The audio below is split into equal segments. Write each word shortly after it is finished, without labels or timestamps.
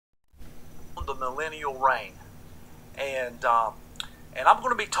the millennial reign, and I'm going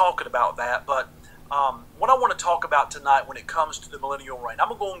to be talking about that. But what I want to talk about tonight, when it comes to the millennial reign,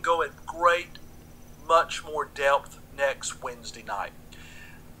 I'm going to go in much more depth next Wednesday night.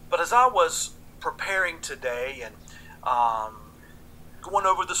 But as I was preparing today and going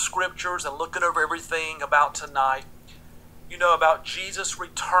over the scriptures and looking over everything about tonight, about Jesus'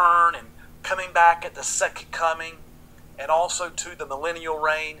 return and coming back at the second coming, and also to the millennial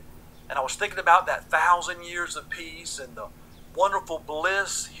reign. And I was thinking about that 1,000 years of peace and the wonderful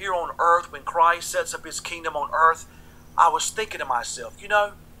bliss here on earth when Christ sets up his kingdom on earth. I was thinking to myself,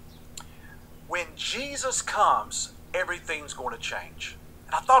 when Jesus comes, everything's going to change.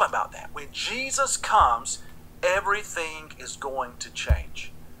 And I thought about that. When Jesus comes, everything is going to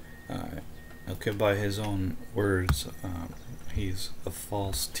change. Okay, by his own words, he's a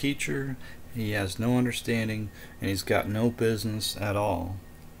false teacher. He has no understanding, and he's got no business at all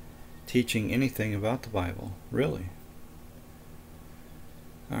teaching anything about the Bible, really.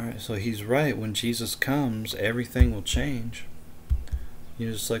 Alright, so he's right. When Jesus comes, everything will change.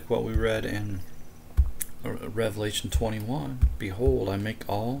 Just like what we read in Revelation 21. Behold, I make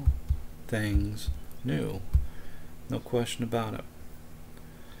all things new. No question about it.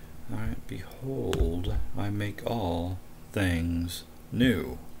 Alright, behold, I make all things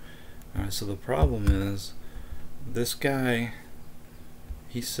new. Alright, so the problem is, this guy,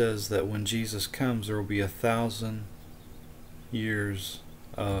 he says that when Jesus comes, there will be 1,000 years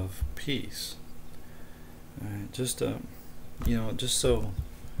of peace. Alright, just so,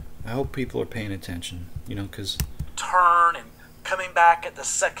 I hope people are paying attention, because turn and coming back at the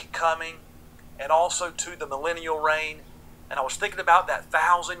second coming, and also to the millennial reign. And I was thinking about that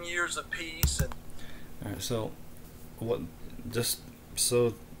 1,000 years of peace. And alright, so just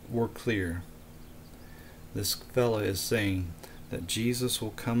so we're clear, this fella is saying that Jesus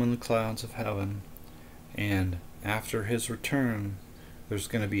will come in the clouds of heaven, and after his return, there's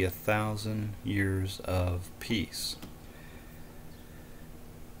going to be 1,000 years of peace.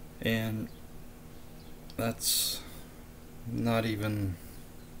 And that's not even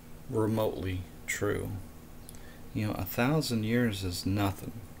remotely true. 1,000 years is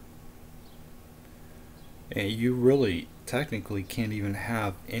nothing. And you really technically can't even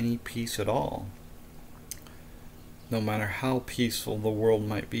have any peace at all, no matter how peaceful the world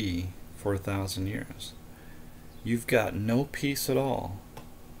might be for 1,000 years. You've got no peace at all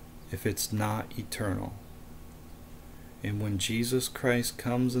if it's not eternal. And when Jesus Christ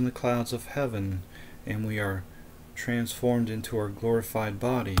comes in the clouds of heaven and we are transformed into our glorified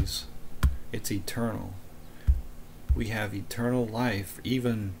bodies, it's eternal. We have eternal life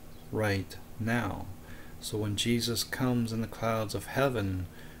even right now. So when Jesus comes in the clouds of heaven,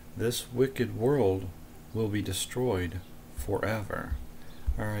 this wicked world will be destroyed forever.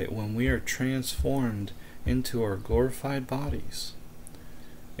 Alright, when we are transformed into our glorified bodies,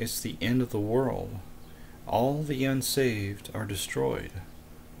 it's the end of the world. All the unsaved are destroyed.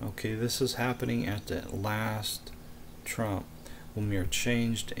 Okay, this is happening at the last trump, when we are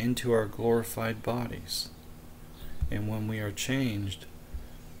changed into our glorified bodies. And when we are changed,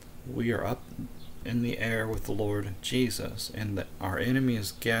 we are up in the air with the Lord Jesus, and our enemy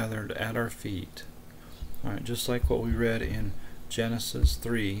is gathered at our feet. Alright, just like what we read in Genesis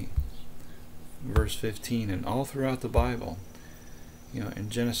 3 verse 15, and all throughout the Bible. In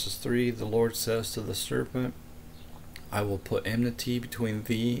Genesis 3, the Lord says to the serpent, I will put enmity between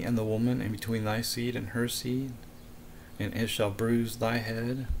thee and the woman, and between thy seed and her seed, and it shall bruise thy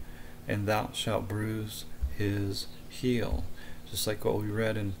head, and thou shalt bruise his heel. Just like what we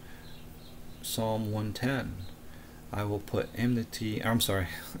read in Psalm 110. I will put enmity, I'm sorry,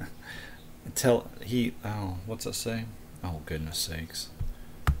 what's that say? Oh, goodness sakes.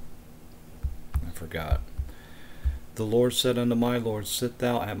 I forgot. The Lord said unto my Lord, sit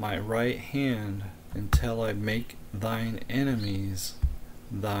thou at my right hand until I make thine enemies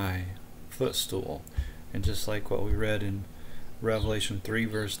thy footstool. And just like what we read in Revelation 3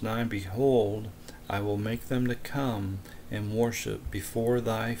 verse 9, behold, I will make them to come and worship before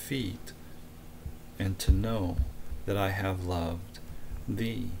thy feet, and to know that I have loved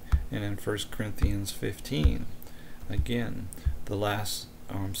thee. And in 1 Corinthians 15, again,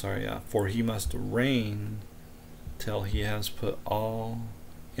 for he must reign till he has put all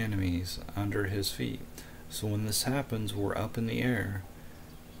enemies under his feet. So when this happens, we're up in the air.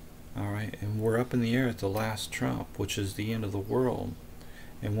 Alright, and we're up in the air at the last trump, which is the end of the world.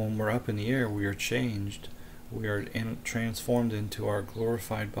 And when we're up in the air, we are changed. We are transformed into our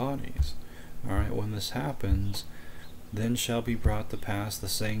glorified bodies. Alright, when this happens, then shall be brought to pass the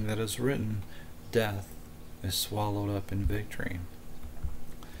saying that is written, death is swallowed up in victory.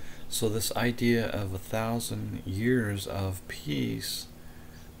 So this idea of 1,000 years of peace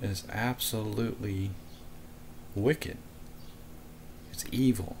is absolutely wicked. It's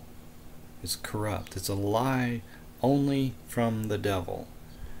evil. It's corrupt. It's a lie only from the devil.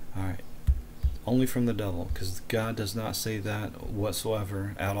 Alright. Only from the devil, because God does not say that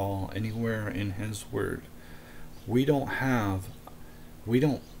whatsoever at all anywhere in His Word. We don't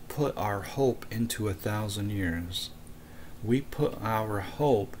put our hope into 1,000 years. We put our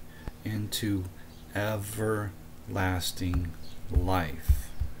hope into everlasting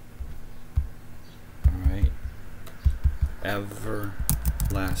life. Alright?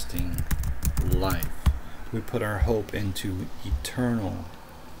 Everlasting life. We put our hope into eternal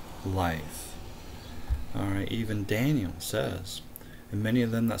life. Alright, even Daniel says, and many of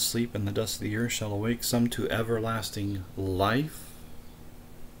them that sleep in the dust of the earth shall awake, some to everlasting life,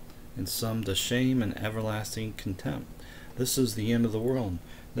 and some to shame and everlasting contempt. This is the end of the world.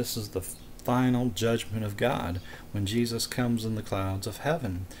 This is the final judgment of God when Jesus comes in the clouds of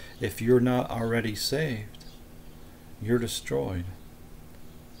heaven. If you're not already saved, you're destroyed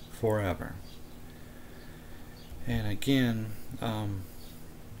forever. And again,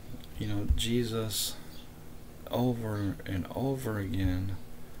 Jesus over and over again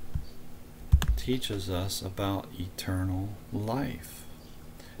teaches us about eternal life.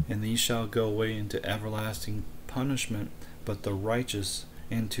 And these shall go away into everlasting punishment, but the righteous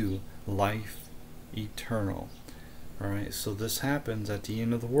into life eternal. Alright, so this happens at the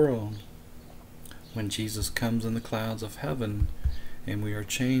end of the world when Jesus comes in the clouds of heaven, and we are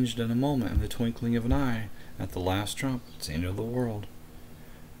changed in a moment, in the twinkling of an eye, at the last trump. It's the end of the world.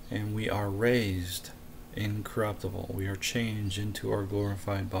 And we are raised incorruptible. We are changed into our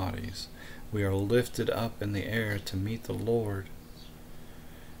glorified bodies. We are lifted up in the air to meet the Lord.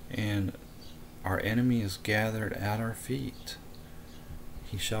 And our enemy is gathered at our feet.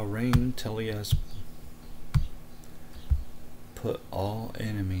 He shall reign till He has put all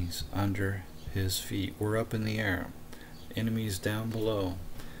enemies under His feet. We're up in the air. Enemies down below.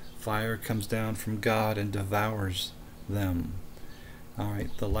 Fire comes down from God and devours them.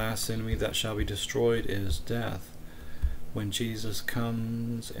 Alright, the last enemy that shall be destroyed is death. When Jesus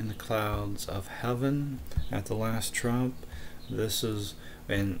comes in the clouds of heaven at the last trump, this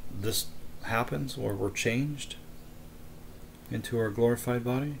happens where we're changed into our glorified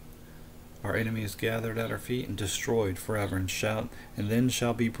body. Our enemy is gathered at our feet and destroyed forever, and then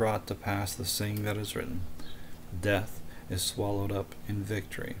shall be brought to pass the saying that is written, death is swallowed up in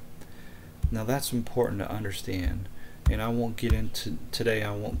victory. Now that's important to understand, and I won't get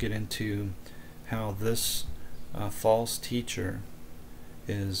into how this false teacher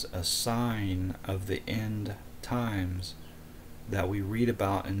is a sign of the end times that we read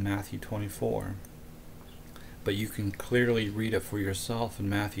about in Matthew 24. But you can clearly read it for yourself in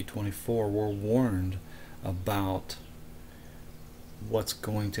Matthew 24. We're warned about what's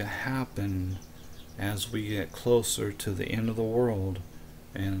going to happen as we get closer to the end of the world,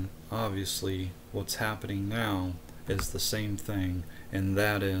 and obviously what's happening now is the same thing, and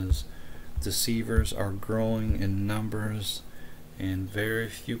that is deceivers are growing in numbers, and very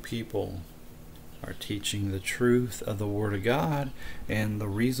few people are teaching the truth of the Word of God. And the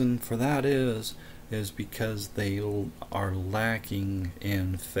reason for that is because they are lacking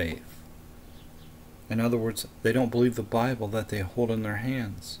in faith. In other words, they don't believe the Bible that they hold in their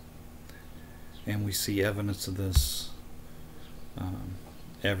hands. And we see evidence of this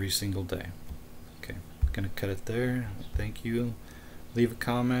every single day. Okay, I'm going to cut it there. Thank you. Leave a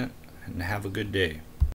comment and have a good day.